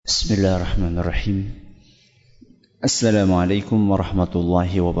Bismillahirrahmanirrahim. Assalamualaikum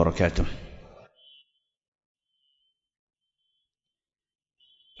warahmatullahi wabarakatuh.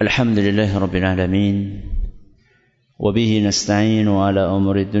 Alhamdulillahi rabbil alamin. Wabihi nasta'inu ala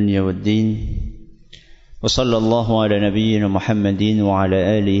umuri dunya waddin. Wa sallallahu ala nabiyyina Muhammadin wa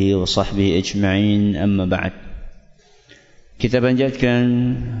ala alihi wa sahbihi ajma'in, amma ba'd. Kita panjatkan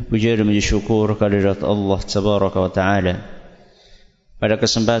puja dan puji syukur kehadirat Allah tabaraka wa ta'ala pada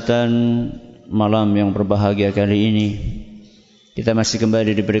kesempatan malam yang berbahagia kali ini. Kita masih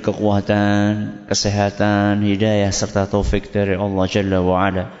kembali diberi kekuatan, kesehatan, hidayah serta taufik dari Allah Jalla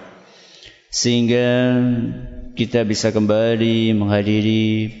wa'ala, sehingga kita bisa kembali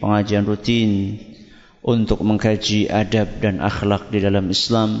menghadiri pengajian rutin untuk mengkaji adab dan akhlak di dalam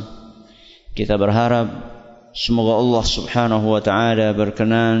Islam. Kita berharap semoga Allah Subhanahu wa ta'ala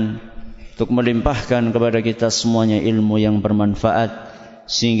berkenan untuk melimpahkan kepada kita semuanya ilmu yang bermanfaat,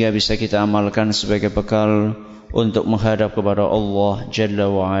 sehingga bisa kita amalkan sebagai bekal untuk menghadap kepada Allah Jalla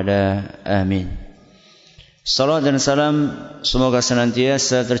wa'ala. Amin. Salam dan salam semoga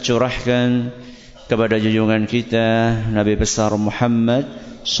senantiasa tercurahkan kepada junjungan kita Nabi besar Muhammad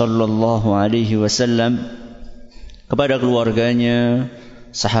sallallahu alaihi wasallam, kepada keluarganya,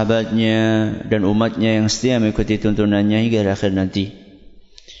 sahabatnya, dan umatnya yang setia mengikuti tuntunannya hingga akhir nanti.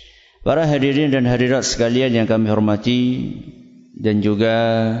 Para hadirin dan hadirat sekalian yang kami hormati, dan juga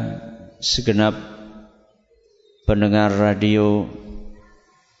segenap pendengar radio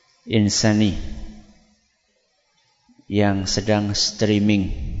Insani yang sedang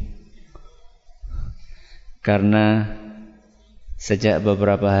streaming, karena sejak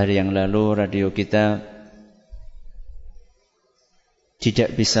beberapa hari yang lalu radio kita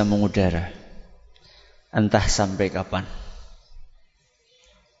tidak bisa mengudara, entah sampai kapan.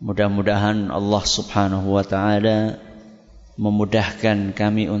 Mudah-mudahan Allah Subhanahu wa ta'ala memudahkan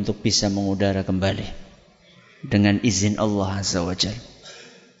kami untuk bisa mengudara kembali dengan izin Allah Azza wa Jalla.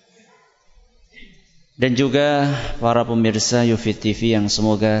 Dan juga para pemirsa Yufid TV yang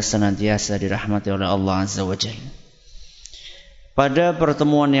semoga senantiasa dirahmati oleh Allah Azza wa Jalla. Pada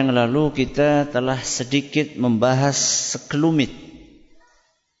pertemuan yang lalu kita telah sedikit membahas sekelumit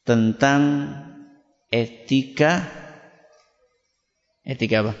tentang etika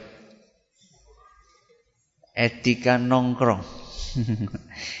apa? Etika nongkrong.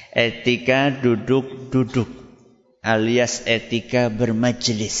 Etika duduk-duduk alias etika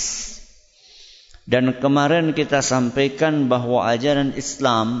bermajelis. Dan kemarin kita sampaikan bahwa ajaran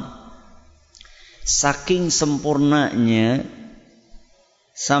Islam saking sempurnanya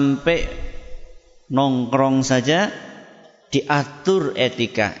sampai nongkrong saja diatur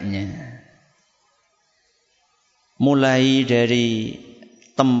etikanya. Mulai dari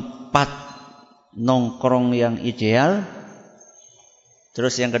tempat nongkrong yang ideal.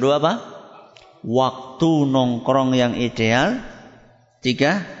 Terus yang kedua apa? Waktu nongkrong yang ideal.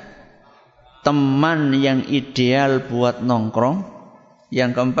 3, teman yang ideal buat nongkrong.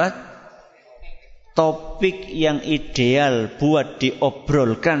 Yang keempat, topik yang ideal buat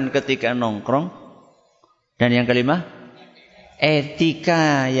diobrolkan ketika nongkrong. Dan yang kelima,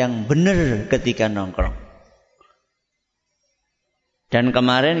 etika yang benar ketika nongkrong. Dan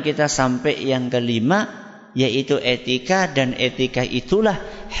kemarin kita sampai yang kelima, yaitu etika, dan etika itulah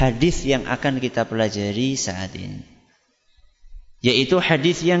hadis yang akan kita pelajari saat ini. Yaitu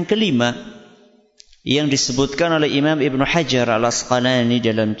hadis yang kelima yang disebutkan oleh Imam Ibn Hajar al-Asqalani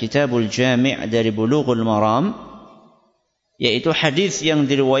dalam Kitabul Jami' dari Bulughul Maram, yaitu hadis yang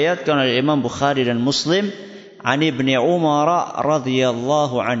diriwayatkan oleh Imam Bukhari dan Muslim an Ibni Umar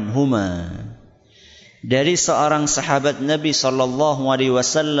radhiyallahu anhuma, dari seorang sahabat Nabi sallallahu alaihi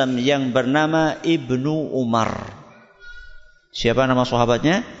wasallam yang bernama Ibnu Umar. Siapa nama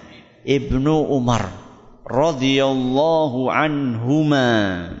sahabatnya? Ibnu Umar radhiyallahu anhuma.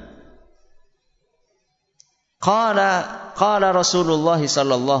 Qala Rasulullah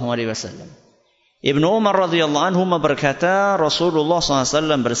sallallahu alaihi wasallam. Ibnu Umar radhiyallahu anhuma berkata, Rasulullah sallallahu alaihi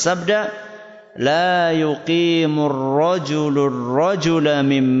wasallam bersabda, لا يقيم الرجل الرجل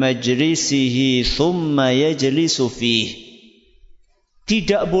من مجلسه ثم يجلس فيه.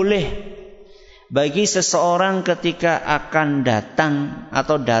 Tidak boleh bagi seseorang ketika akan datang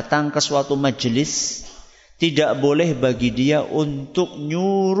atau datang ke suatu majelis, tidak boleh bagi dia untuk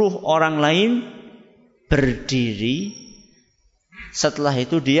nyuruh orang lain berdiri, setelah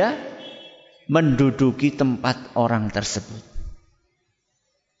itu dia menduduki tempat orang tersebut.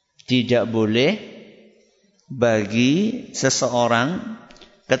 Tidak boleh bagi seseorang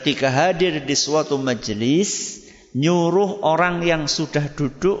ketika hadir di suatu majelis nyuruh orang yang sudah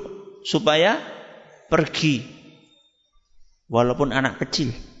duduk supaya pergi, walaupun anak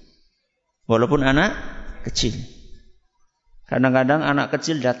kecil. Walaupun anak kecil. Kadang-kadang anak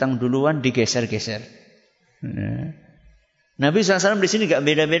kecil datang duluan digeser-geser. Nabi SAW di sini gak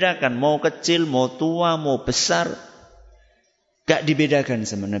beda-bedakan. Mau kecil, mau tua, mau besar. Gak dibedakan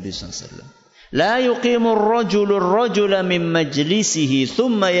sama Nabi SAW. La yuqimur rajula min majlisihi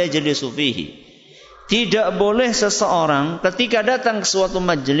thumma yajlisu fihi. Tidak boleh seseorang ketika datang ke suatu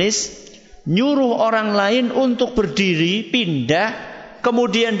majelis nyuruh orang lain untuk berdiri, pindah,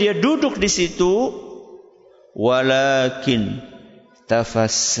 kemudian dia duduk di situ. Walakin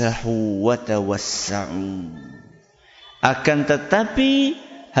tafassahu wa tawassa'u. Akan tetapi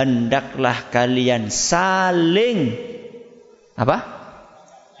hendaklah kalian saling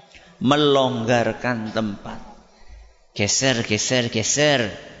melonggarkan tempat. Geser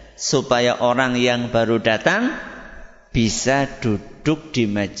supaya orang yang baru datang bisa duduk di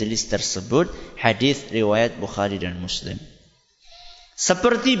majelis tersebut. Hadis riwayat Bukhari dan Muslim.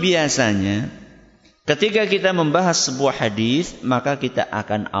 Seperti biasanya ketika kita membahas sebuah hadis, maka kita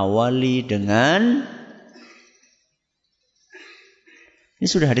akan awali dengan, ini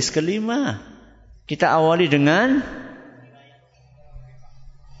sudah hadis kelima, kita awali dengan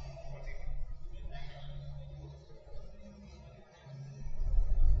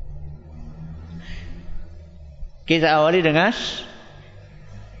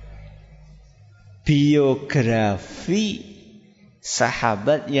biografi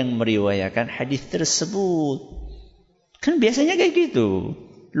sahabat yang meriwayatkan hadis tersebut. Kan biasanya kayak gitu.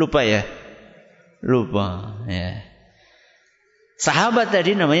 Lupa ya? Sahabat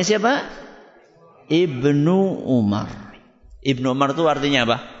tadi namanya siapa? Ibnu Umar. Ibnu Umar itu artinya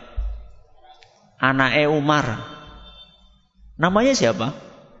apa? Anake Umar. Namanya siapa?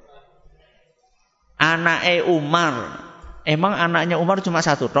 Anake Umar. Emang anaknya Umar cuma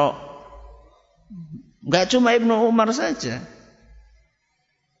satu tok? Enggak cuma Ibnu Umar saja.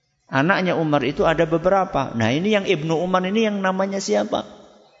 Anaknya Umar itu ada beberapa. Nah, ini yang Ibnu Umar ini yang namanya siapa?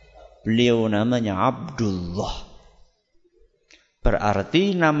 Beliau namanya Abdullah.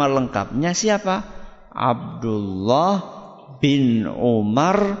 Berarti nama lengkapnya siapa? Abdullah bin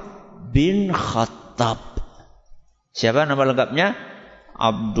Umar bin Khattab. Siapa nama lengkapnya?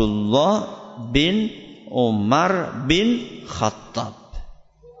 Abdullah bin Umar bin Khattab.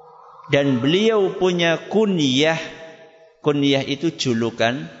 Dan beliau punya kunyah. Kunyah itu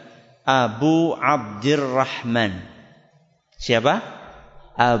julukan Abu Abdurrahman. Siapa?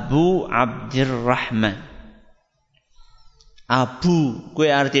 Abu Abdurrahman. Abu kue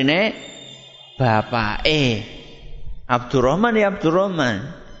artinya bapak. Abdurrahman ya Abdurrahman.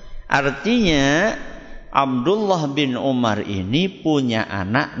 Artinya Abdullah bin Umar ini punya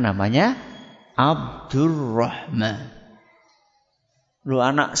anak namanya Abdurrahman. Lu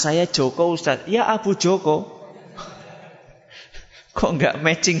anak saya Joko Ustaz. Ya Abu Joko. Kok enggak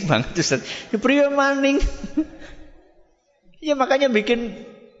matching banget Ustaz? Ya priyo maning. Ya makanya bikin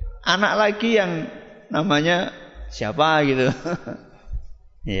anak lagi yang namanya siapa gitu.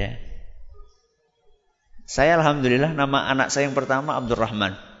 Ya. Saya alhamdulillah nama anak saya yang pertama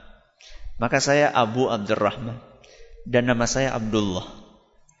Abdurrahman. Maka saya Abu Abdurrahman. Dan nama saya Abdullah.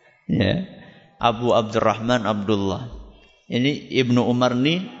 Ya. Abu Abdurrahman Abdullah. Ini Ibnu Umar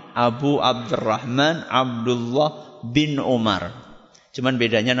nih Abu Abdurrahman Abdullah bin Umar. Cuman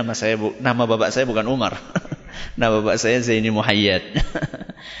bedanya nama bapak saya bukan Umar. Nama bapak saya Zaini Muhayyad.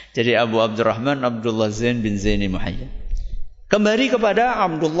 Jadi Abu Abdurrahman Abdullah Zain bin Zaini Muhayyad. Kembali kepada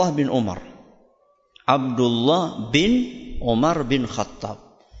Abdullah bin Umar. Abdullah bin Umar bin Khattab.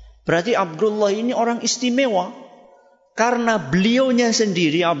 Berarti Abdullah ini orang istimewa. Karena beliaunya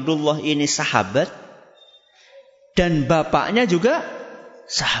sendiri Abdullah ini sahabat. Dan bapaknya juga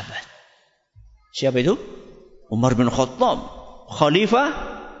sahabat. Siapa itu? Umar bin Khattab. Khalifah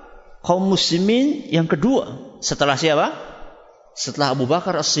kaum muslimin yang kedua. Setelah siapa? Setelah Abu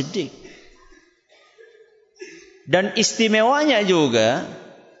Bakar As-Siddiq. Dan istimewanya juga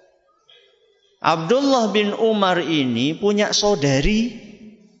Abdullah bin Umar ini punya saudari.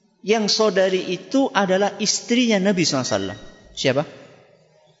 Yang saudari itu adalah istrinya Nabi SAW. Siapa?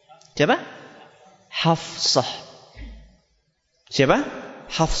 Hafsah. Siapa?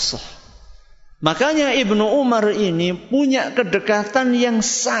 Hafsah. Makanya Ibnu Umar ini punya kedekatan yang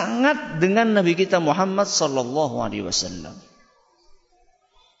sangat dengan Nabi kita Muhammad sallallahu alaihi wasallam.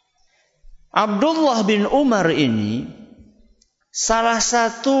 Abdullah bin Umar ini salah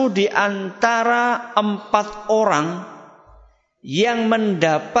satu di antara 4 orang yang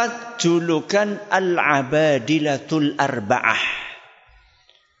mendapat julukan Al-Abadilatul Arba'ah.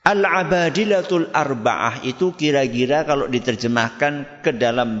 Al-Abadilatul Arba'ah itu kira-kira kalau diterjemahkan ke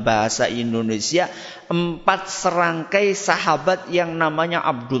dalam bahasa Indonesia 4 serangkai sahabat yang namanya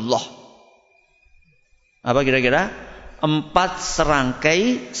Abdullah. Apa kira-kira? 4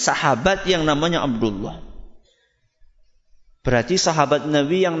 serangkai sahabat yang namanya Abdullah. Berarti sahabat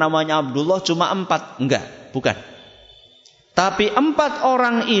Nabi yang namanya Abdullah cuma 4? Enggak, bukan. Tapi 4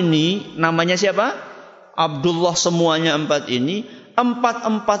 orang ini namanya siapa? Abdullah semuanya 4 ini.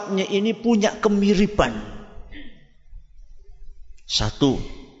 4-4-nya ini punya kemiripan. 1,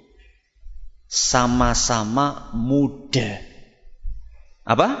 sama-sama muda.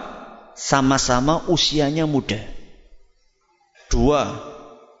 Apa? Sama-sama usianya muda. 2,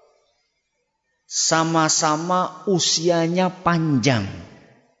 sama-sama usianya panjang.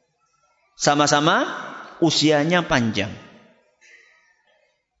 Sama-sama usianya panjang.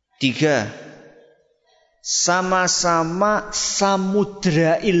 3, sama-sama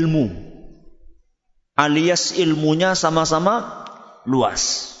samudra ilmu. Alias ilmunya sama-sama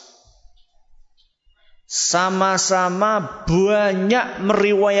luas. Sama-sama banyak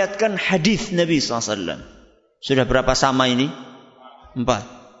meriwayatkan hadis Nabi SAW. Sudah berapa sama ini? 4.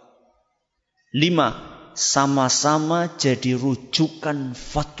 5, sama-sama jadi rujukan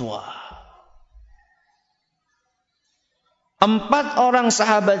fatwa. 4 orang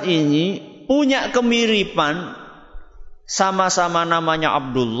sahabat ini punya kemiripan, sama-sama namanya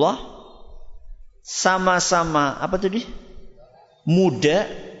Abdullah, sama-sama apa tadi? Muda,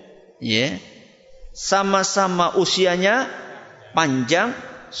 ya. Sama-sama usianya panjang,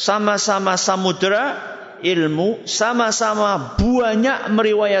 sama-sama samudra ilmu, sama-sama banyak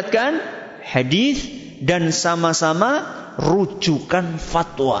meriwayatkan hadis, dan sama-sama rujukan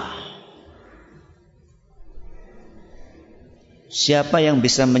fatwa. Siapa yang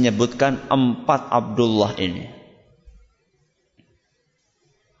bisa menyebutkan 4 Abdullah ini?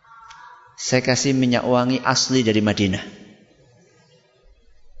 Saya kasih minyak wangi asli dari Madinah.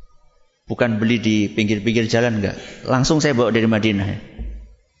 Bukan beli di pinggir-pinggir jalan, enggak. Langsung saya bawa dari Madinah.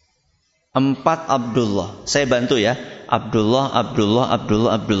 4 Abdullah. Saya bantu ya. Abdullah.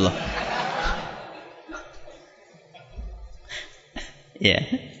 Ya.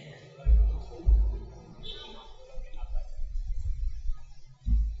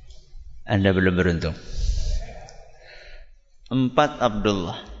 Anda belum beruntung. 4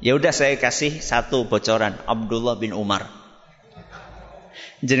 Abdullah. Ya udah saya kasih 1 bocoran. Abdullah bin Umar.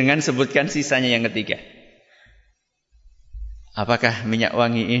 Jangan sebutkan sisanya yang ketiga. Apakah minyak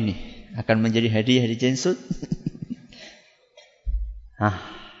wangi ini akan menjadi hadiah di Jensut?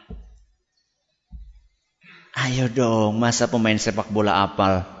 Ayo dong, masa pemain sepak bola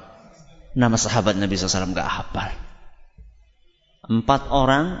hafal nama sahabat Nabi SAW gak hafal? 4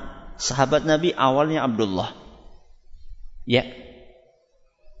 orang sahabat Nabi awalnya Abdullah. Ya.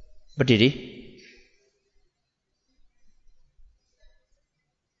 Berdiri.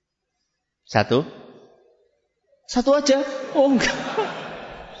 1 aja. Oh enggak.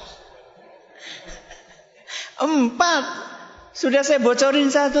 4. Sudah saya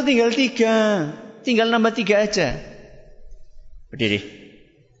bocorin 1, tinggal 3. Tinggal nambah 3 aja. Berdiri.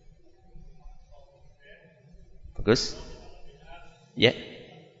 Bagus. Ya.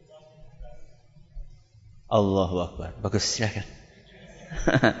 Allahu Akbar. Bagus, silakan.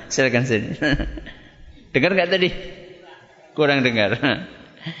 Silakan sini. Dengar enggak tadi? Kurang dengar.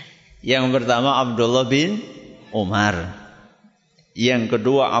 Yang pertama Abdullah bin Umar. Yang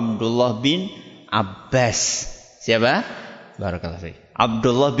kedua Abdullah bin Abbas. Siapa? Barakallahu fiik.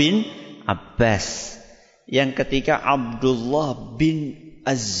 Abdullah bin Abbas. Yang ketiga Abdullah bin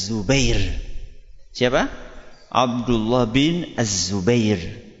Az-Zubair. Siapa? Abdullah bin Az-Zubair.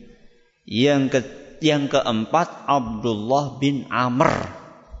 Yang keempat Abdullah bin Amr.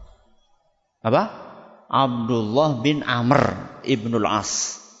 Apa? Abdullah bin Amr ibnul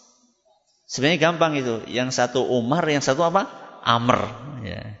As. Sebenarnya gampang itu. Yang satu Umar, yang satu apa? Amr.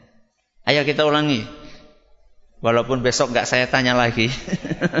 Ya. Ayo kita ulangi. Walaupun besok gak saya tanya lagi.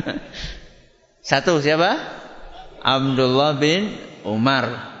 1 siapa? Abdullah bin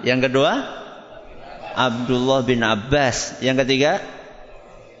Umar. Yang kedua? Abdullah bin Abbas. Yang ketiga?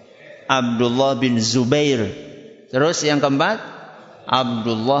 Abdullah bin Zubair. Terus yang keempat?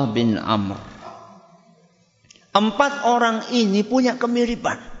 Abdullah bin Amr. 4 orang ini punya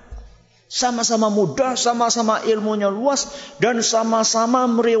kemiripan. Sama-sama muda, sama-sama ilmunya luas, dan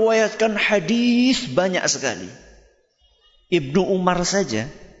sama-sama meriwayatkan hadis banyak sekali. Ibnu Umar saja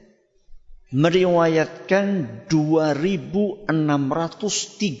meriwayatkan 2.630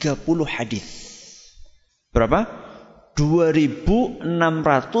 hadis. Berapa? 2.630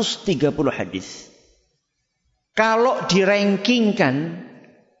 hadis. Kalau dirankingkan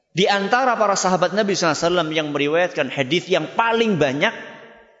di antara para sahabat Nabi SAW yang meriwayatkan hadis yang paling banyak,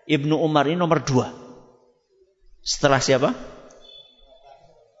 Ibnu Umar ini nomor 2. Setelah siapa?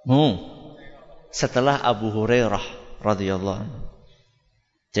 setelah Abu Hurairah radhiyallahu anhu.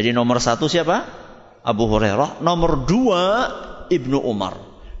 Jadi nomor 1 siapa? Abu Hurairah. Nomor 2 Ibnu Umar.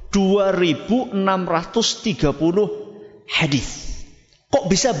 2630 hadis. Kok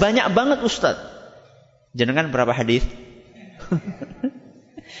bisa banyak banget Ustaz? Jenengan berapa hadis?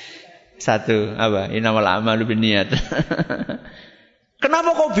 1. Apa? Innamal a'malu binniyat.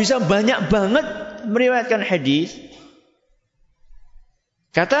 Kenapa kok bisa banyak banget meriwayatkan hadis?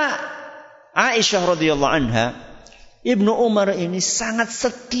 Kata Aisyah radhiyallahu anha, Ibnu Umar ini sangat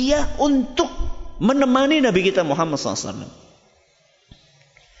setia untuk menemani Nabi kita Muhammad SAW.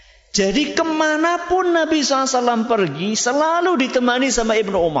 Jadi kemanapun Nabi SAW pergi, selalu ditemani sama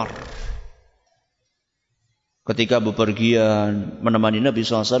Ibnu Umar. Ketika bepergian, menemani Nabi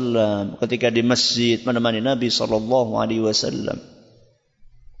SAW. Ketika di masjid, menemani Nabi SAW.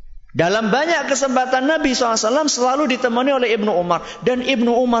 Dalam banyak kesempatan Nabi SAW selalu ditemani oleh Ibnu Umar. Dan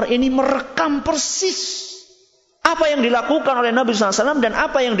Ibnu Umar ini merekam persis apa yang dilakukan oleh Nabi SAW dan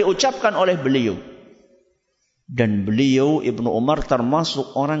apa yang diucapkan oleh beliau. Dan beliau Ibnu Umar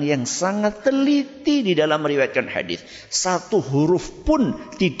termasuk orang yang sangat teliti di dalam meriwayatkan hadis. 1 huruf pun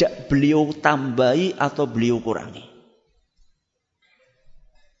tidak beliau tambahi atau beliau kurangi.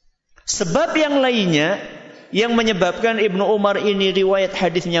 Sebab yang lainnya yang menyebabkan Ibnu Umar ini riwayat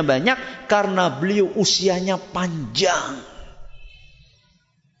hadisnya banyak karena beliau usianya panjang.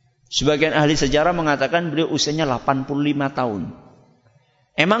 Sebagian ahli sejarah mengatakan beliau usianya 85 tahun.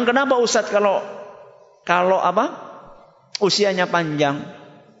 Emang kenapa Ustaz kalau apa? Usianya panjang.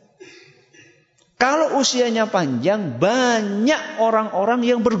 Kalau usianya panjang, banyak orang-orang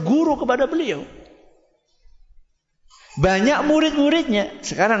yang berguru kepada beliau. Banyak murid-muridnya.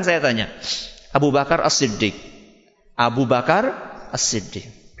 Sekarang saya tanya, Abu Bakar As-Siddiq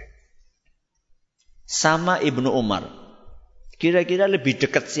sama Ibnu Umar, kira-kira lebih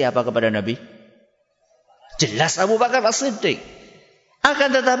dekat siapa kepada Nabi? Jelas Abu Bakar As-Siddiq.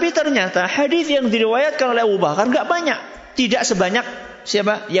 Akan tetapi ternyata hadis yang diriwayatkan oleh Abu Bakar enggak banyak. Tidak sebanyak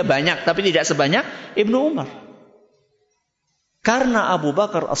siapa? Ya banyak, tapi tidak sebanyak Ibnu Umar. Karena Abu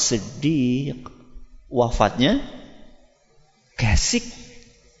Bakar As-Siddiq wafatnya gasik.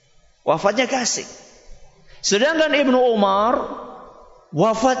 Sedangkan Ibnu Umar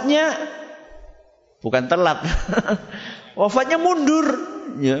wafatnya bukan telat. Wafatnya mundur.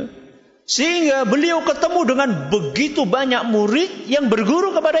 Ya. Sehingga beliau ketemu dengan begitu banyak murid yang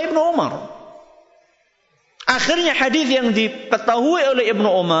berguru kepada Ibnu Umar. Akhirnya hadis yang diketahui oleh Ibnu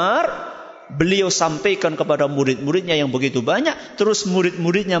Umar, beliau sampaikan kepada murid-muridnya yang begitu banyak. Terus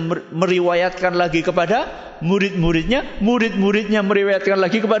murid-muridnya meriwayatkan lagi kepada murid-muridnya. Murid-muridnya meriwayatkan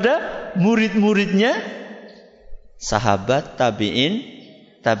lagi kepada murid-muridnya. Sahabat, tabi'in,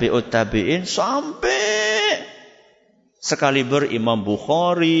 tabi'ut tabi'in, sampai sekaliber Imam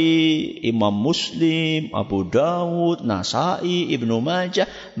Bukhari, Imam Muslim, Abu Dawud, Nasai, Ibnu Majah.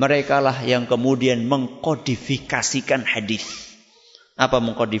 Mereka lah yang kemudian mengkodifikasikan hadis. Apa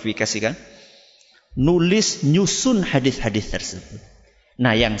mengkodifikasikan? Nulis, nyusun hadis-hadis tersebut.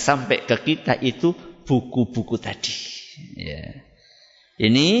 Nah, yang sampai ke kita itu buku-buku tadi. Ya.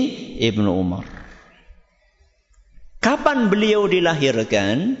 Ini Ibnu Umar. Kapan beliau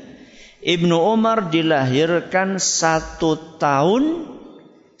dilahirkan? Ibnu Umar dilahirkan 1 tahun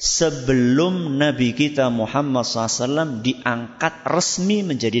sebelum Nabi kita Muhammad SAW diangkat resmi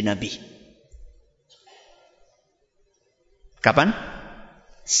menjadi Nabi. Kapan?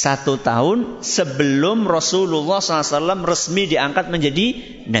 1 tahun sebelum Rasulullah SAW resmi diangkat menjadi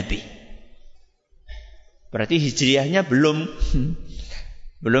Nabi. Berarti hijriahnya belum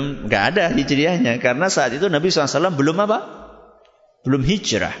nggak ada hijriahnya, karena saat itu Nabi SAW belum apa? Belum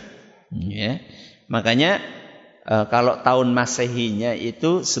hijrah. Ya. Makanya kalau tahun Masehinya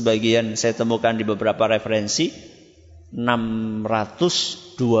itu sebagian saya temukan di beberapa referensi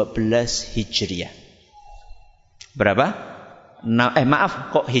 612 Hijriah. Berapa?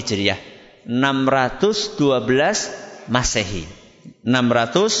 Kok Hijriah? 612 Masehi.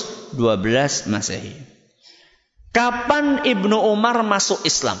 612 Masehi. Kapan Ibnu Umar masuk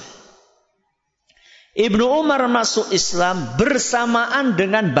Islam? Ibnu Umar masuk Islam bersamaan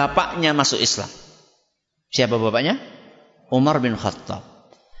dengan bapaknya masuk Islam. Siapa bapaknya? Umar bin Khattab.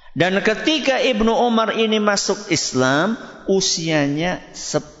 Dan ketika Ibnu Umar ini masuk Islam, usianya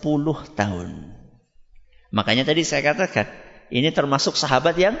 10 tahun. Makanya tadi saya katakan, ini termasuk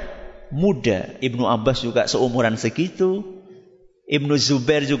sahabat yang muda. Ibnu Abbas juga seumuran segitu. Ibnu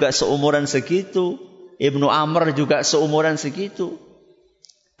Zubair juga seumuran segitu. Ibnu Amr juga seumuran segitu.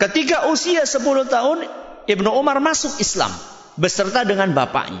 Ketika usia 10 tahun, Ibnu Umar masuk Islam beserta dengan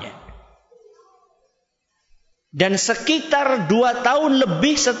bapaknya. Dan sekitar 2 tahun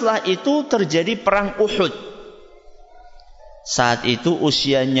lebih setelah itu terjadi perang Uhud. Saat itu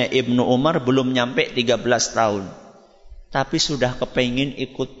usianya Ibnu Umar belum nyampe 13 tahun. Tapi sudah kepengin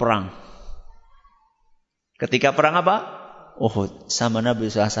ikut perang. Ketika perang apa? Uhud. Sama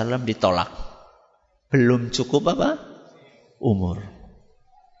Nabi SAW ditolak. Belum cukup apa? Umur.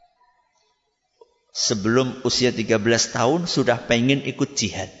 Sebelum usia 13 tahun sudah pengen ikut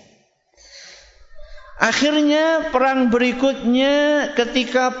jihad. Akhirnya perang berikutnya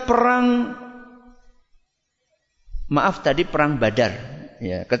ketika perang Badar.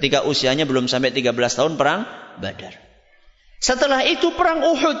 Ya, ketika usianya belum sampai 13 tahun perang Badar. Setelah itu perang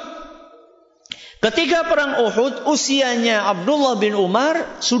Uhud. Ketika perang Uhud usianya Abdullah bin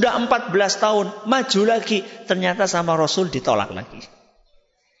Umar sudah 14 tahun. Maju lagi. Ternyata sama Rasul ditolak lagi.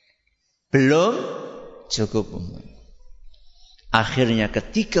 Belum cukup umur. Akhirnya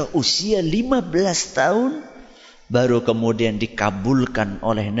ketika usia 15 tahun baru kemudian dikabulkan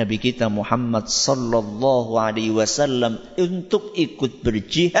oleh Nabi kita Muhammad sallallahu alaihi wasallam untuk ikut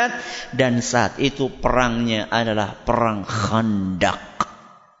berjihad, dan saat itu perangnya adalah perang Khandaq.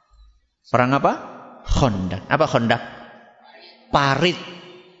 Perang apa? Khandaq. Apa Khandaq? Parit.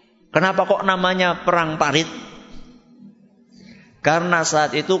 Kenapa kok namanya perang parit? Karena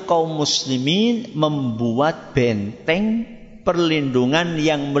saat itu kaum muslimin membuat benteng perlindungan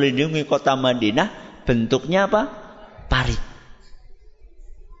yang melindungi kota Madinah, bentuknya apa? Parit.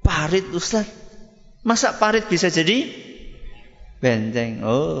 Parit, Ustaz. Masa parit bisa jadi benteng?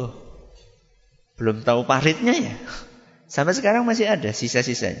 Oh, belum tahu paritnya ya? Sampai sekarang masih ada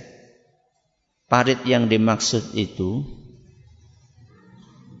sisa-sisanya. Parit yang dimaksud itu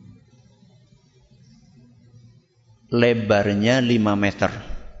lebarnya 5 meter.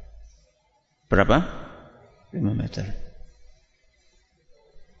 Berapa? 5 meter.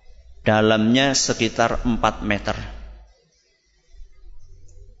 Dalamnya sekitar 4 meter.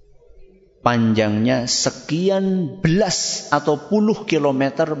 Panjangnya sekian belas atau puluh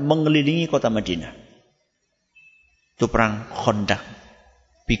kilometer mengelilingi kota Madinah. Itu perang Khandaq.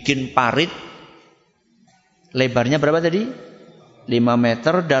 Bikin parit. Lebarnya berapa tadi? 5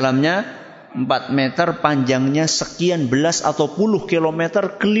 meter. Dalamnya 4 meter. Panjangnya sekian belas atau puluh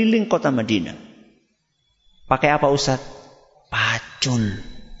kilometer keliling kota Madinah. Pakai apa Ustaz? Pacul.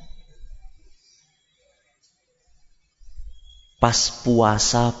 Pas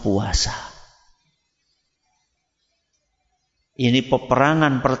puasa-puasa. Ini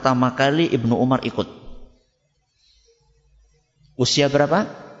peperangan pertama kali Ibnu Umar ikut. Usia berapa?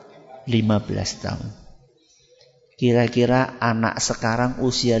 15 tahun. Kira-kira anak sekarang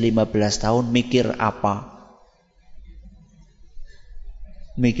usia 15 tahun mikir apa?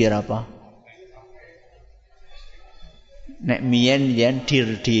 Mikir apa? Nek mien yen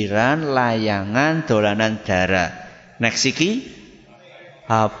dir-diran, layangan, dolanan darah. Next iki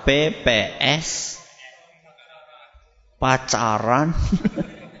HP, PS, pacaran.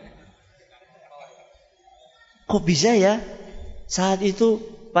 Kok bisa ya? Saat itu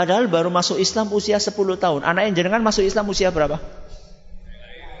padahal baru masuk Islam usia 10 tahun. Anak yang jenengan masuk Islam usia berapa?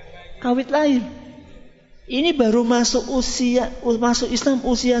 Kawit lahir. Ini baru masuk Islam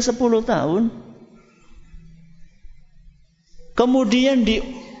usia 10 tahun. Kemudian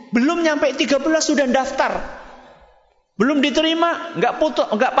belum nyampe 13 sudah daftar. Belum diterima, enggak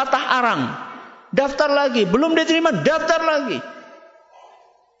patah arang. Daftar lagi, belum diterima, daftar lagi.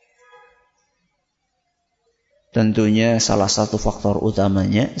 Tentunya salah satu faktor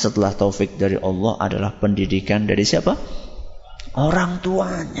utamanya setelah taufik dari Allah adalah pendidikan dari siapa? Orang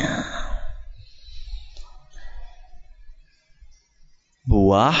tuanya.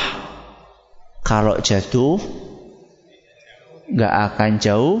 Buah kalau jatuh enggak akan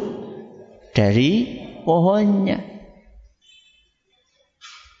jauh dari pohonnya.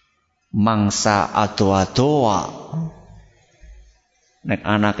 Mangsa atoa-toa. Nek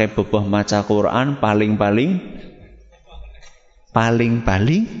anake bebah maca Quran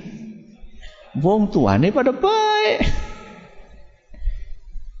paling-paling wong tuane pada baik.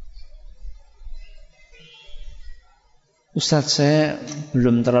 Ustaz, saya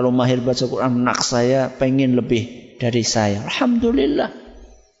belum terlalu mahir baca Quran, anak saya pengen lebih dari saya. Alhamdulillah.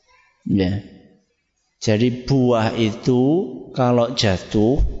 Ya. Jadi buah itu kalau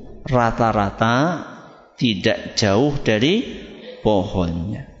jatuh rata-rata tidak jauh dari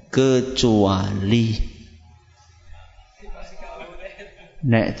pohonnya, kecuali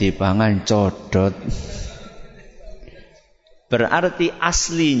nek dipangan codot. Berarti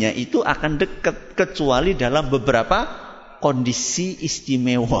aslinya itu akan dekat, kecuali dalam beberapa kondisi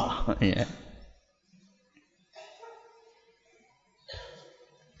istimewa. Ya.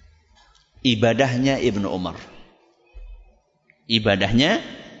 Ibadahnya Ibnu Umar. ibadahnya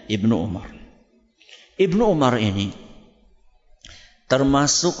Ibnu Umar. Ibnu Umar ini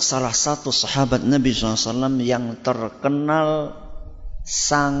termasuk salah satu sahabat Nabi SAW yang terkenal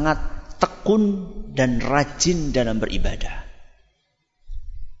sangat tekun dan rajin dalam beribadah.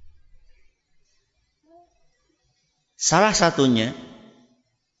 Salah satunya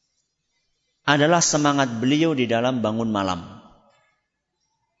adalah semangat beliau di dalam bangun malam.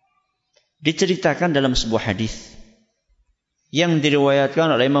 Diceritakan dalam sebuah hadis yang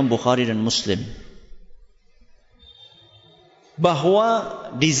diriwayatkan oleh Imam Bukhari dan Muslim, bahwa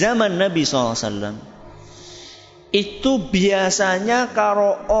di zaman Nabi SAW itu biasanya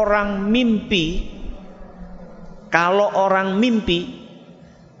kalau orang mimpi,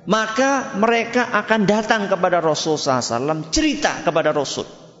 maka mereka akan datang kepada Rasul SAW, cerita kepada Rasul.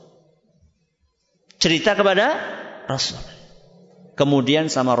 Kemudian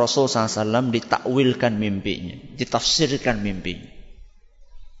sama Rasul SAW ditakwilkan mimpinya, ditafsirkan mimpinya.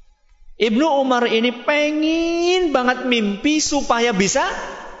 Ibnu Umar ini pengen banget mimpi supaya bisa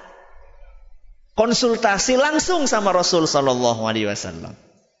konsultasi langsung sama Rasul sallallahu alaihi wasallam.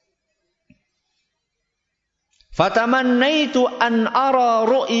 Fatamannaitu an ara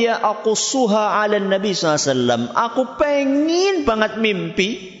ru'ya aqussuha 'ala Nabi sallallahu alaihi wasallam. Aku pengen banget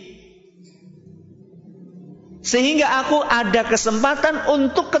mimpi sehingga aku ada kesempatan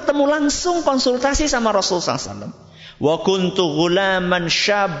untuk ketemu langsung konsultasi sama Rasul sallallahu alaihi wasallam. Wa kuntu ghulaman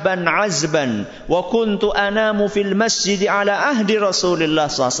syabban azban wa kuntu anamu fil masjid ala ahdi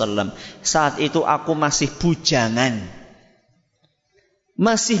Rasulillah SAW. Saat itu aku masih bujangan,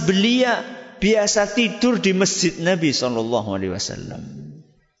 masih belia, biasa tidur di masjid Nabi SAW.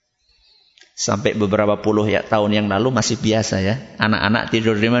 Sampai beberapa puluh tahun yang lalu masih biasa ya, anak-anak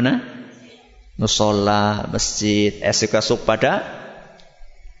tidur di mana? Musola, masjid, esok-esok pada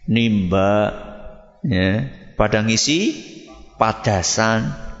nimba, ya. Pada ngisi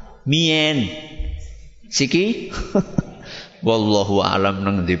padasan mien siki wallahu alam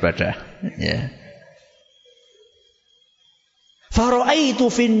nang ndi pada ya.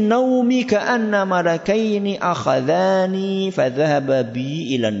 Faraitu fin naumi ka'anna malakaini akhadhani fadhahaba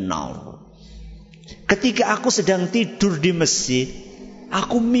bi ila an-nar. Ketika aku sedang tidur di masjid,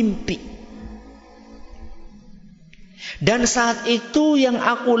 aku mimpi. Dan saat itu yang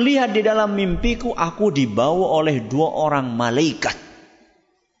aku lihat di dalam mimpiku, aku dibawa oleh 2 orang malaikat.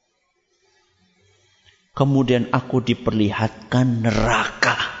 Kemudian aku diperlihatkan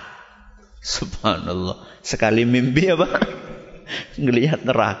neraka. Subhanallah. Sekali mimpi apa? Ngelihat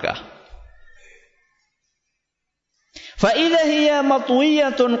neraka. Fa idza hiya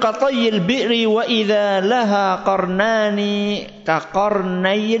matwiyatun qatayyil bi'ri wa idza laha qarnani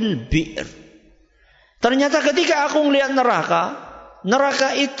kaqarnayil bi'r. Ternyata ketika aku melihat neraka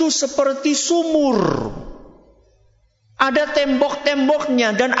itu seperti sumur. Ada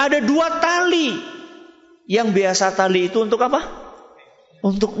tembok-temboknya dan ada 2 tali. Yang biasa tali itu untuk apa?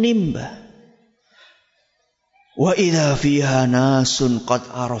 Untuk nimba. Wa idza fiha nasun qad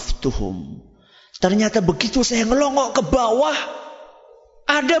araftuhum. Ternyata begitu saya ngelongok ke bawah,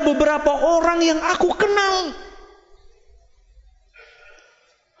 ada beberapa orang yang aku kenal.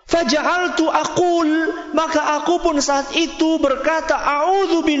 Faja'altu aqul, maka aku pun saat itu berkata,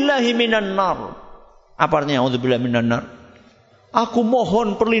 a'udzu billahi minan nar. Apa artinya a'udzu billahi minan nar? Aku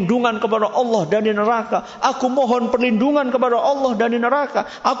mohon perlindungan kepada Allah dari neraka. Aku mohon perlindungan kepada Allah dari neraka.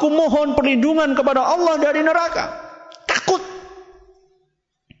 Aku mohon perlindungan kepada Allah dari neraka. Takut.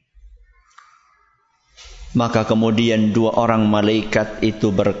 Maka kemudian 2 orang malaikat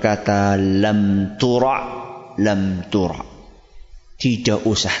itu berkata, lam tura. Tidak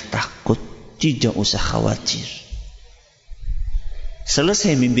usah takut, tidak usah khawatir.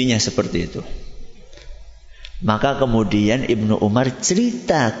 Selesai mimpinya seperti itu. Maka kemudian Ibnu Umar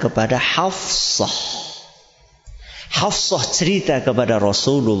cerita kepada Hafsah. Hafsah cerita kepada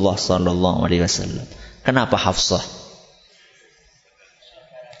Rasulullah SAW. Kenapa Hafsah?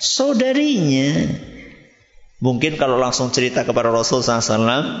 Saudarinya. Mungkin kalau langsung cerita kepada Rasulullah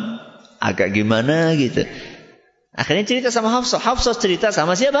SAW agak gimana gitu. Akhirnya cerita sama Hafsah. Hafsah cerita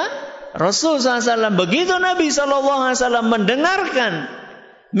sama siapa? Rasul SAW. Begitu Nabi SAW mendengarkan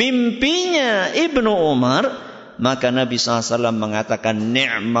mimpinya Ibnu Umar, maka Nabi SAW mengatakan,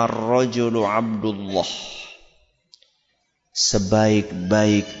 ni'mar rajulu Abdullah.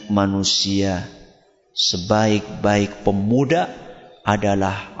 Sebaik-baik manusia, sebaik-baik pemuda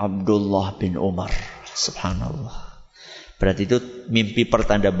adalah Abdullah bin Umar. Subhanallah. Berarti itu mimpi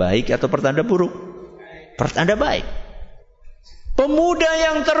pertanda baik atau pertanda buruk? Pertanda baik. Pemuda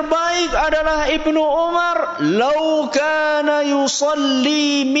yang terbaik adalah Ibnu Umar. Lau kana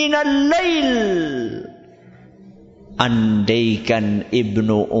yusalli minal lail. andaikan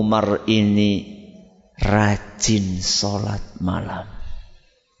Ibnu Umar ini rajin sholat malam.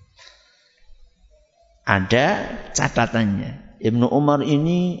 Ada catatannya. Ibnu Umar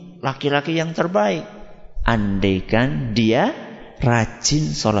ini laki-laki yang terbaik. Andaikan dia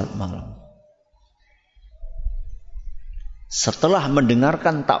rajin sholat malam. Setelah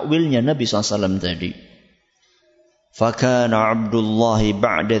mendengarkan takwilnya Nabi SAW tadi, fakana Abdullah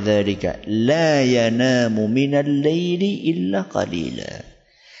ba'da dzalika la yanamu minal laili illa qalila.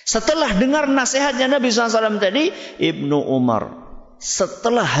 Setelah dengar nasihatnya Nabi SAW tadi, Ibnu Umar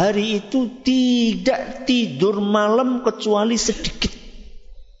setelah hari itu tidak tidur malam kecuali sedikit,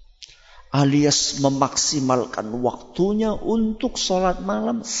 alias memaksimalkan waktunya untuk sholat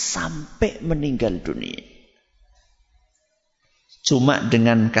malam sampai meninggal dunia. Cuma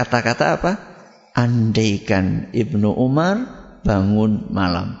dengan kata-kata apa? Andaikan Ibnu Umar bangun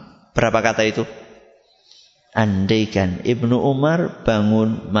malam. Berapa kata itu? Andaikan Ibnu Umar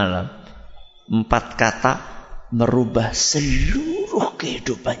bangun malam. 4 kata merubah seluruh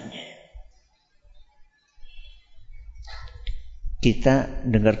kehidupannya. Kita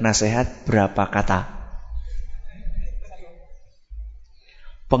dengar nasihat berapa kata?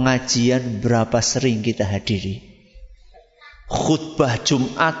 Pengajian berapa sering kita hadiri? Khutbah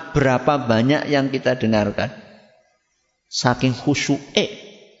Jumat berapa banyak yang kita dengarkan? Saking khusyuk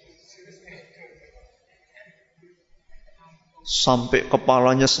sampai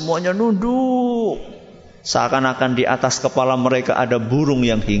kepalanya semuanya nunduk, seakan-akan di atas kepala mereka ada burung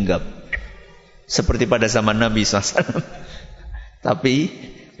yang hinggap, seperti pada zaman Nabi SAW. Tapi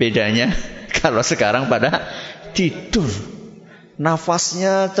bedanya kalau sekarang pada tidur,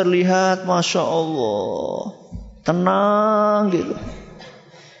 nafasnya terlihat Masya Allah tenang gitu,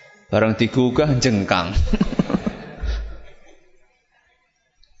 barang digugah jengkang.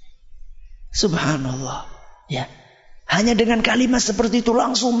 Subhanallah. Ya, hanya dengan kalimat seperti itu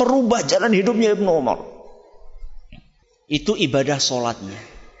langsung merubah jalan hidupnya Ibnu Umar. Itu ibadah sholatnya.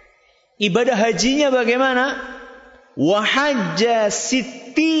 Ibadah hajinya bagaimana? Wa hajja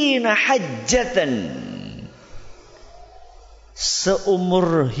sittina hajjatan.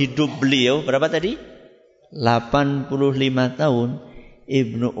 Seumur hidup beliau berapa tadi? 85 tahun.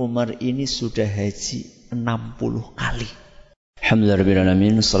 Ibnu Umar ini sudah haji 60 kali.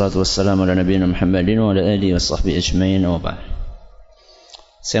 Alhamdulillahirrahmanirrahim. Assalatu wassalamu ala nabiyina Muhammadin wa ala alihi wa sahbihi ajma'in wa ba'd.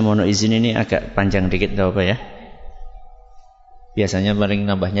 Saya mohon izin ini agak panjang dikit, gak apa ya? Biasanya paling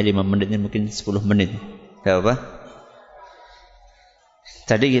nambahnya 5 menit, mungkin 10 menit. Gak apa?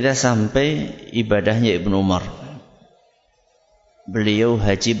 Tadi kita sampai ibadahnya Ibnu Umar. Beliau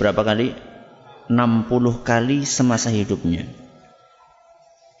haji berapa kali? 60 kali semasa hidupnya.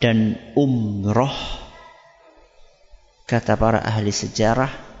 Dan umroh, kata para ahli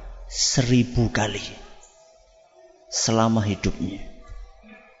sejarah, 1000 kali selama hidupnya.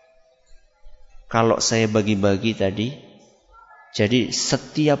 Kalau saya bagi-bagi tadi, jadi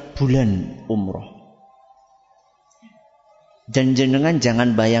setiap bulan umroh. Dan jenengan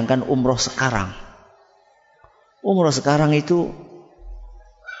jangan bayangkan umroh sekarang. Umroh sekarang itu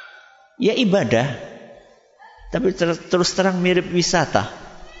ya ibadah, tapi terus terang mirip wisata.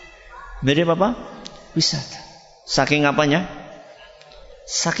 Mirip apa? Wisata. Saking apanya?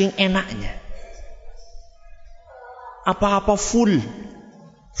 Saking enaknya. Apa-apa full.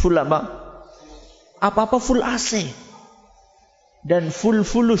 Full apa? Apa-apa full AC. Dan full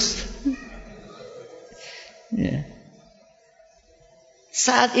fulus. Ya.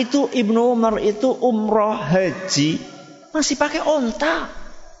 Saat itu Ibnu Umar itu umroh haji masih pakai onta.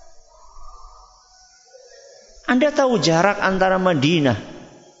 Anda tahu jarak antara Madinah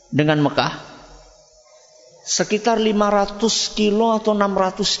dengan Mekah? Sekitar 500 kilo atau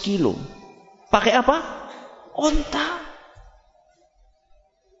 600 kilo. Pakai apa? Onta.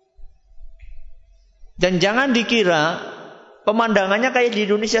 Dan jangan dikira pemandangannya kayak di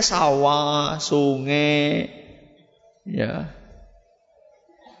Indonesia, sawah, sungai, ya,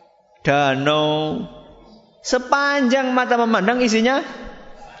 danau. Sepanjang mata memandang isinya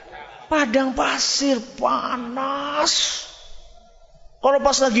padang pasir, panas. Kalau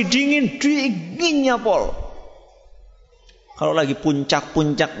pas lagi dingin, dinginnya pol. Kalau lagi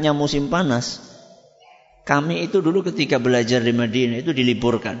puncak-puncaknya musim panas, kami itu dulu ketika belajar di Madinah itu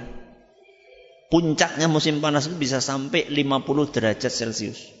diliburkan. Puncaknya musim panas itu bisa sampai 50 derajat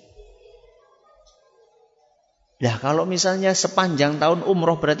Celcius. Nah, kalau misalnya sepanjang tahun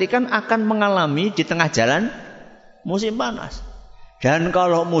umroh berarti kan akan mengalami di tengah jalan musim panas. Dan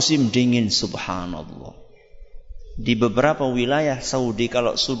kalau musim dingin, subhanallah, di beberapa wilayah Saudi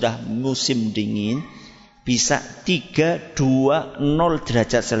kalau sudah musim dingin bisa 320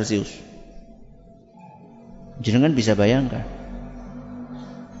 derajat Celcius. Jenengan bisa bayangkan.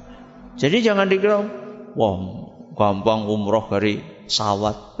 Jadi jangan dikira, wah gampang umroh dari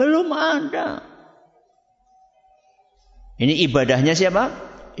sawat. Belum ada. Ini ibadahnya siapa?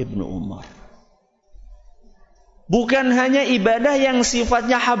 Ibnu Umar. Bukan hanya ibadah yang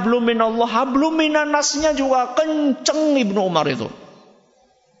sifatnya hablum minallah, hablum minannasnya juga kenceng Ibnu Umar itu.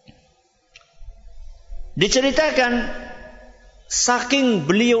 Diceritakan saking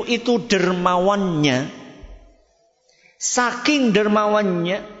beliau itu dermawannya,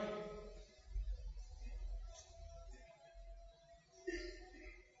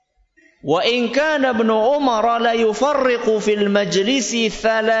 wa in kana Ibnu Umar la yufarriqu fil majlisi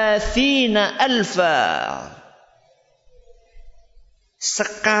 30,000.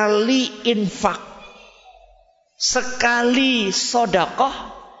 Sekali infak, sekali sedekah,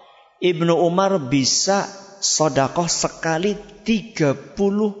 Ibnu Umar bisa sedekah sekali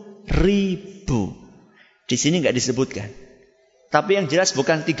 30.000. Di sini enggak disebutkan. Tapi yang jelas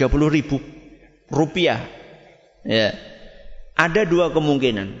bukan 30.000 rupiah. Ya. Ada dua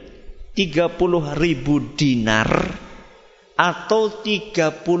kemungkinan. 30.000 dinar atau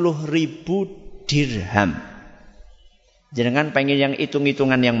 30.000 dirham. Jangan pengen yang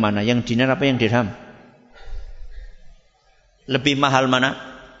hitung-hitungan yang mana, yang dinar apa yang dirham? Lebih mahal mana?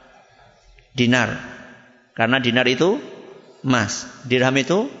 Dinar. Karena dinar itu emas, dirham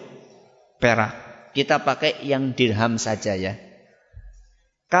itu perak. Kita pakai yang dirham saja ya.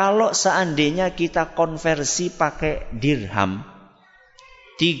 Kalau seandainya kita konversi pakai dirham,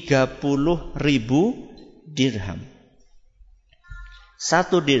 30.000 dirham.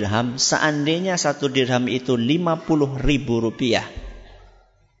 Satu dirham, seandainya satu dirham itu 50.000 rupiah.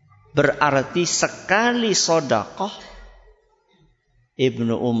 Berarti sekali sedekah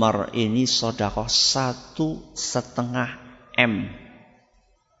Ibnu Umar ini sedekah 1,5 M.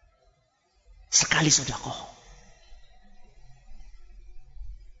 Sekali sedekah.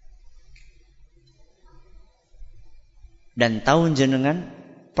 Dan tahu jenengan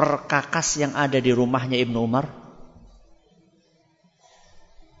perkakas yang ada di rumahnya Ibnu Umar?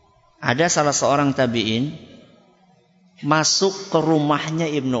 Ada salah seorang tabi'in masuk ke rumahnya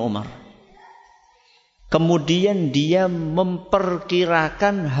Ibnu Umar. Kemudian dia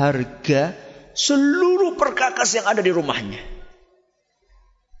memperkirakan harga seluruh perkakas yang ada di rumahnya.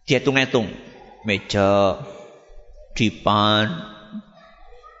 Dia hitung-hitung. Meja, dipan,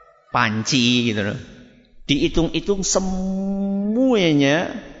 panci gitu loh. Dihitung-hitung semuanya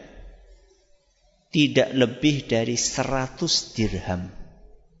tidak lebih dari 100 dirham.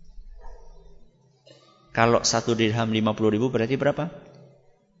 Kalau satu dirham 50.000 berarti berapa?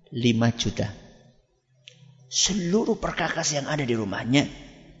 5 juta. Seluruh perkakas yang ada di rumahnya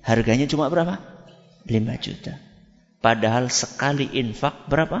harganya cuma berapa? 5 juta. Padahal sekali infak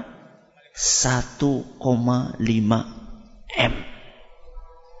berapa? 1,5 M.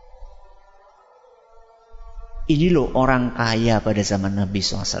 Ini loh orang kaya pada zaman Nabi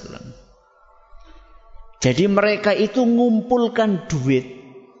SAW. Jadi mereka itu ngumpulkan duit,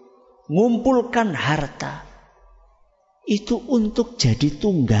 ngumpulkan harta itu untuk jadi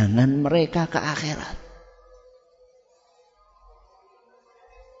tunggangan mereka ke akhirat.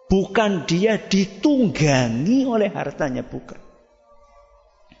 Bukan dia ditunggangi oleh hartanya, bukan.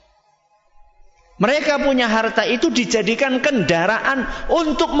 Mereka punya harta itu dijadikan kendaraan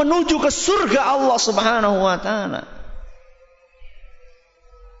untuk menuju ke surga Allah Subhanahu wa taala.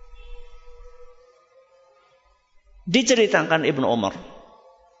 Diceritakan Ibnu Umar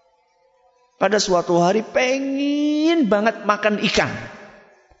pada suatu hari pengen banget makan ikan.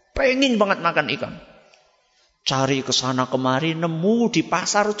 Cari ke sana kemari, nemu di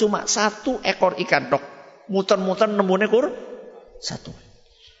pasar cuma 1 ekor ikan tok. Muter-muter nemu ekor 1.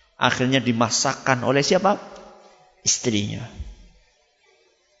 Akhirnya dimasakkan oleh siapa? Istrinya.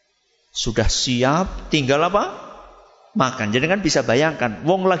 Sudah siap, tinggal apa? Makan. Jadi kan bisa bayangkan,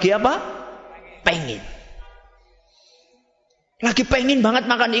 wong lagi apa? Pengen. Lagi pengen banget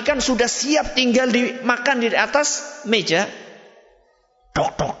makan ikan, sudah siap tinggal dimakan di atas meja.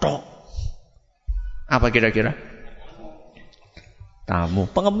 Tok tok tok. Apa kira-kira? Tamu,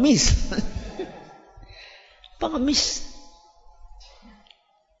 pengemis. Pengemis.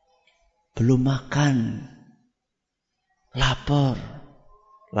 Belum makan. Lapar.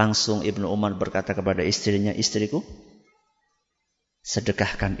 Langsung Ibnu Umar berkata kepada istrinya, "Istriku,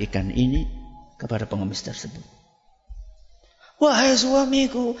 sedekahkan ikan ini kepada pengemis tersebut." "Wahai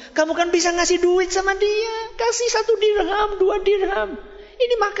suamiku, kamu kan bisa ngasih duit sama dia. Kasih 1 dirham, 2 dirham.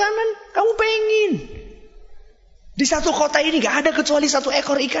 Ini makanan kamu pengen. Di satu kota ini gak ada kecuali 1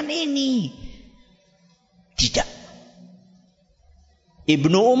 ekor ikan ini." Tidak.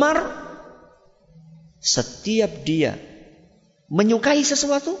 Ibnu Umar setiap dia menyukai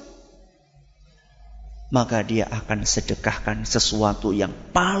sesuatu, maka dia akan sedekahkan sesuatu yang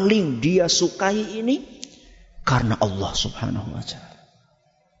paling dia sukai ini karena Allah subhanahu wa ta'ala.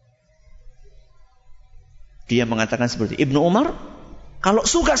 Dia mengatakan seperti Ibnu Umar, kalau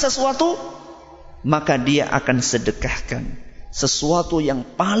suka sesuatu, maka dia akan sedekahkan sesuatu yang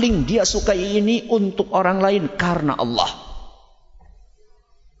paling dia sukai ini untuk orang lain karena Allah.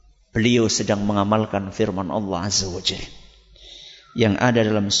 Beliau sedang mengamalkan firman Allah Azza wa Jalla yang ada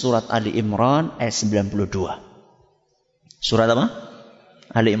dalam surat Ali Imran ayat 92. Surat apa?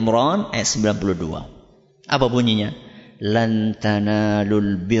 Ali Imran ayat 92. Apa bunyinya? Lan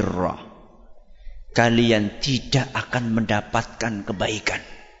tanalul birra. Kalian tidak akan mendapatkan kebaikan.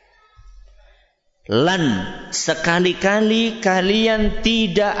 Lan, sekali-kali kalian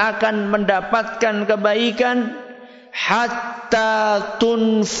tidak akan mendapatkan kebaikan hatta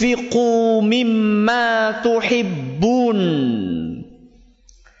tunfiqu mimma tuhibbun.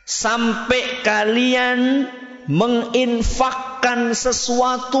 Sampai kalian menginfakkan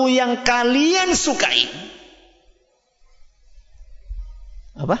sesuatu yang kalian sukai.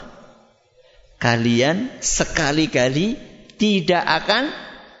 Apa? Kalian sekali-kali tidak akan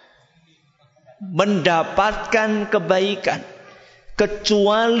mendapatkan kebaikan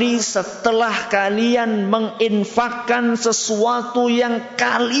kecuali setelah kalian menginfakkan sesuatu yang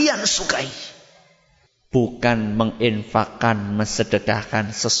kalian sukai. Bukan menginfakkan,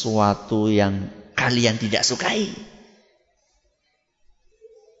 mensedekahkan sesuatu yang kalian tidak sukai.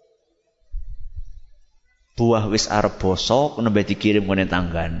 Buah wis arep bosok nembe dikirim kene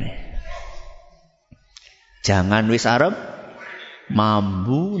tanggane. Jangan wis arep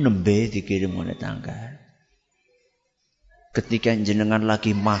mambu nembe dikirim kene tanggane. Ketika jenengan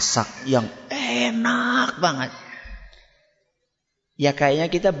lagi masak yang enak banget, ya kayaknya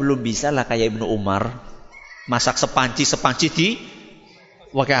kita belum bisa lah kayak Ibnu Umar masak sepanci di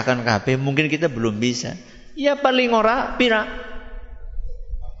wakakan kabeh, mungkin kita belum bisa. Ya paling ora pira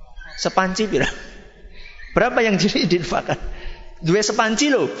sepanci pira. Berapa yang jadi diinfakkan? 2 sepanci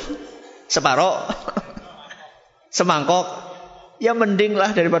loh, separoh, semangkok. Ya mending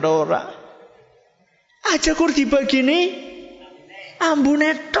lah daripada ora. Aja kur dibagi nih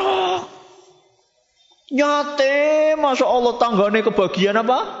ambune tok. Nyate, masya Allah tanggane kebagian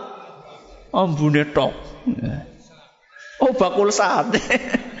apa? Ambune tok. Oh bakul sate.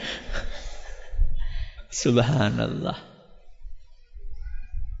 Subhanallah.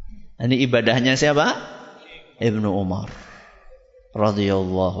 Ini ibadahnya siapa? Ibnu Umar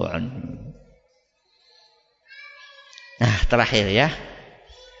radhiyallahu anhu. Nah, terakhir ya,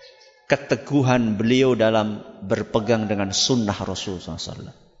 keteguhan beliau dalam berpegang dengan sunnah Rasulullah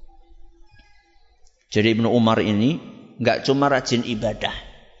SAW. Jadi Ibnu Umar ini nggak cuma rajin ibadah,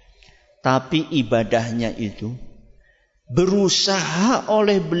 tapi ibadahnya itu berusaha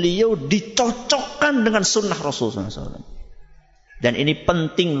oleh beliau dicocokkan dengan sunnah Rasulullah SAW. Dan ini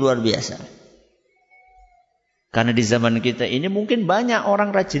penting luar biasa. Karena di zaman kita ini mungkin banyak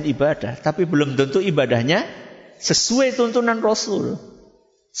orang rajin ibadah, tapi belum tentu ibadahnya sesuai tuntunan Rasul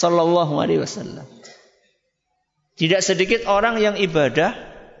Sallallahu Alaihi Wasallam. Tidak sedikit orang yang ibadah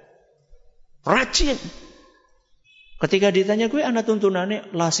rajin. Ketika ditanya, gue anak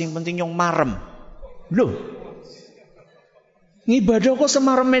tuntunannya lah sing penting yang marem. Loh, ibadah kok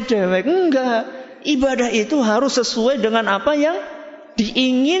semareme dewek? Enggak. Ibadah itu harus sesuai dengan apa yang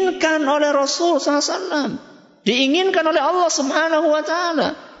diinginkan oleh Rasul SAW. Diinginkan oleh Allah Subhanahu wa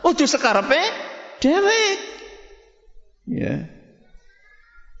Ta'ala. Udah sekarepe dewek. Ya.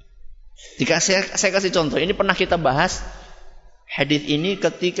 Saya kasih contoh. Ini pernah kita bahas hadis ini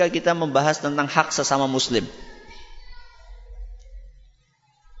ketika kita membahas tentang hak sesama muslim.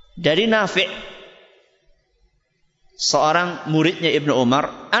 Dari Nafi', seorang muridnya Ibnu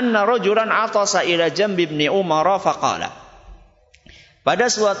Umar, anna rajulan atasa ila jambi Ibni Umar faqala.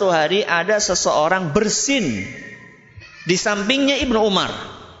 Pada suatu hari ada seseorang bersin di sampingnya Ibnu Umar.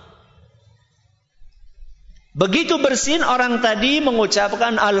 Begitu bersin, orang tadi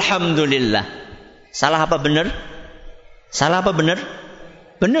mengucapkan alhamdulillah. Salah apa benar? Salah apa benar?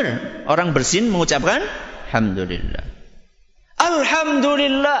 Benar. Orang bersin mengucapkan alhamdulillah.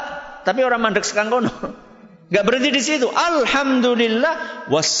 Alhamdulillah. Tapi orang mandek sekangkono. Gak berhenti di situ. Alhamdulillah.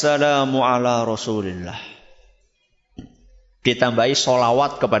 Wassalamu ala rasulillah. Ditambahi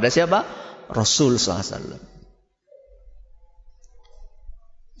sholawat kepada siapa? Rasul SAW.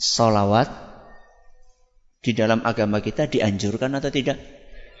 Sholawat di dalam agama kita dianjurkan atau tidak?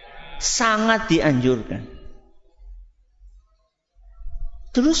 Sangat dianjurkan.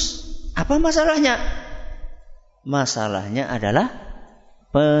 Terus apa masalahnya? Masalahnya adalah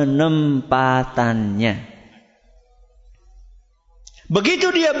penempatannya.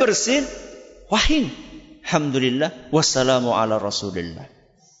 Begitu dia bersin, wahing, alhamdulillah, wassalamu ala rasulillah.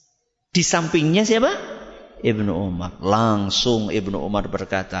 Di sampingnya siapa? Ibnu Umar. Langsung Ibnu Umar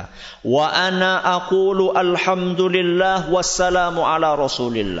berkata, wa ana aqulu alhamdulillah wassalamu ala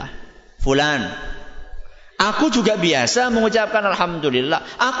rasulillah. Fulan, aku juga biasa mengucapkan alhamdulillah.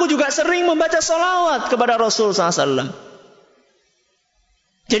 Aku juga sering membaca salawat kepada Rasul SAW.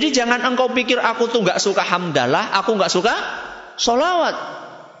 Jadi jangan engkau pikir aku tuh gak suka hamdalah, aku gak suka salawat.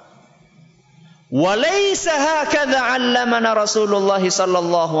 Walaysa hakadha 'allamana Rasulullah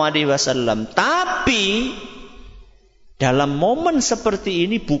sallallahu alaihi wasallam. Tapi dalam momen seperti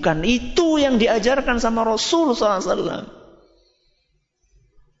ini bukan itu yang diajarkan sama Rasul sallallahu alaihi wasallam.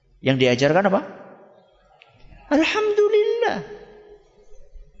 Yang diajarkan apa? Alhamdulillah.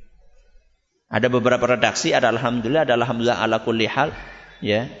 Ada beberapa redaksi, ada alhamdulillah ala kulli hal,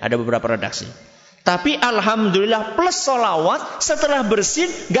 ya, ada beberapa redaksi. Tapi alhamdulillah plus salawat setelah bersin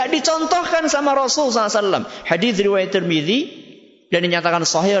gak dicontohkan sama Rasul SAW. Hadis riwayat Tirmidzi dan dinyatakan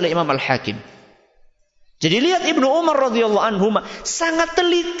sahih oleh Imam Al-Hakim. Jadi lihat Ibnu Umar radhiyallahu anhu sangat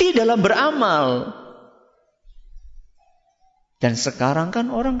teliti dalam beramal. Dan sekarang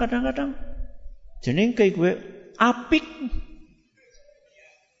kan orang kadang-kadang jeneng kayak gue apik.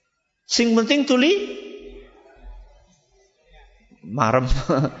 Sing penting tuli marem.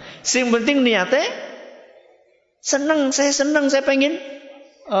 Sing penting niatnya seneng, saya pengen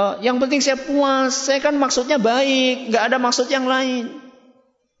yang penting saya puas, saya kan maksudnya baik, nggak ada maksud yang lain.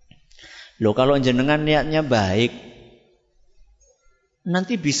 Loh kalau jenengan niatnya baik,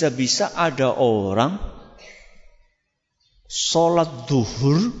 nanti bisa-bisa ada orang sholat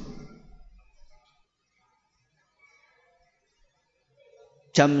duhur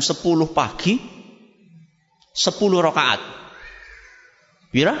jam 10 pagi 10 rakaat.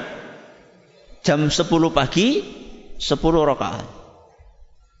 Pira? Jam 10 pagi 10 rakaat.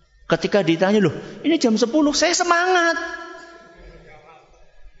 Ketika ditanya, loh ini jam 10, saya semangat.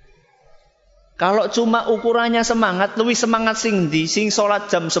 Kalau cuma ukurannya semangat, lebih semangat sing di sing sholat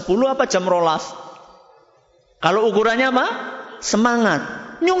jam 10 apa jam 12? Kalau ukurannya apa? Semangat.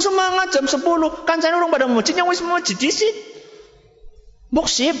 Nyung semangat jam 10. Kan saya orang pada masjid, yang wis masjid disit. Mbok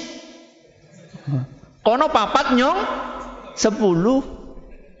sip. Kono papat nyong 10.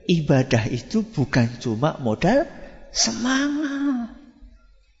 Ibadah itu bukan cuma modal semangat.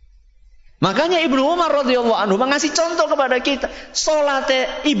 Makanya Ibnu Umar radhiyallahu anhu mengasih contoh kepada kita.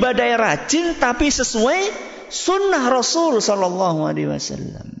 Salatnya ibadah rajin tapi sesuai sunnah Rasul sallallahu alaihi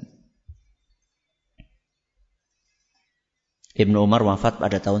wasallam. Ibnu Umar wafat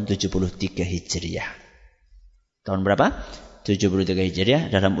pada tahun 73 Hijriah. Tahun berapa? 73 Hijriah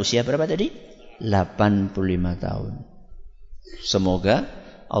dalam usia berapa tadi? 85 tahun. Semoga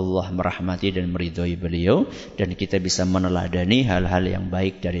Allah merahmati dan meridhoi beliau dan kita bisa meneladani hal-hal yang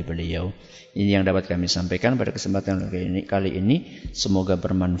baik dari beliau. Ini yang dapat kami sampaikan pada kesempatan kali ini. Semoga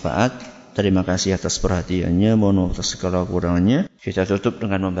bermanfaat. Terima kasih atas perhatiannya. Mohon maaf atas segala kekurangannya. Kita tutup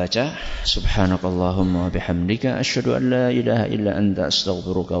dengan membaca Subhanakallahumma bihamdika asyhadu an la ilaha illa anta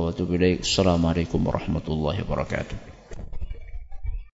astaghfiruka wa atubu ilaik. Assalamualaikum warahmatullahi wabarakatuh.